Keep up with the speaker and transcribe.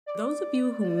Those of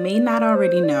you who may not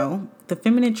already know, The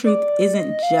Feminine Truth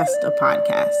isn't just a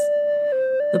podcast.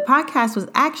 The podcast was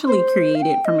actually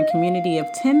created from a community of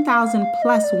 10,000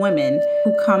 plus women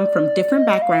who come from different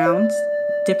backgrounds,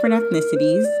 different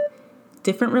ethnicities,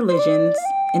 different religions,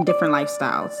 and different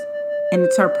lifestyles. And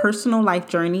it's our personal life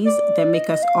journeys that make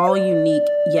us all unique,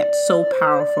 yet so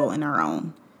powerful in our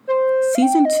own.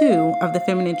 Season 2 of the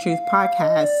Feminine Truth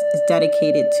podcast is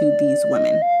dedicated to these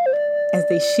women as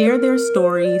they share their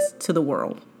stories to the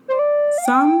world.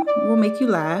 Some will make you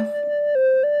laugh,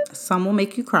 some will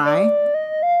make you cry,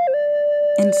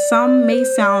 and some may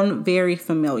sound very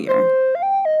familiar.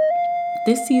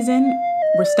 This season,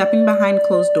 we're stepping behind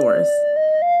closed doors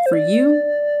for you,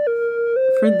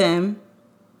 for them,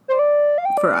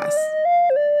 for us.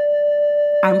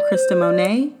 I'm Krista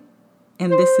Monet,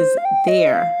 and this is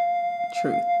their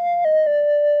truth.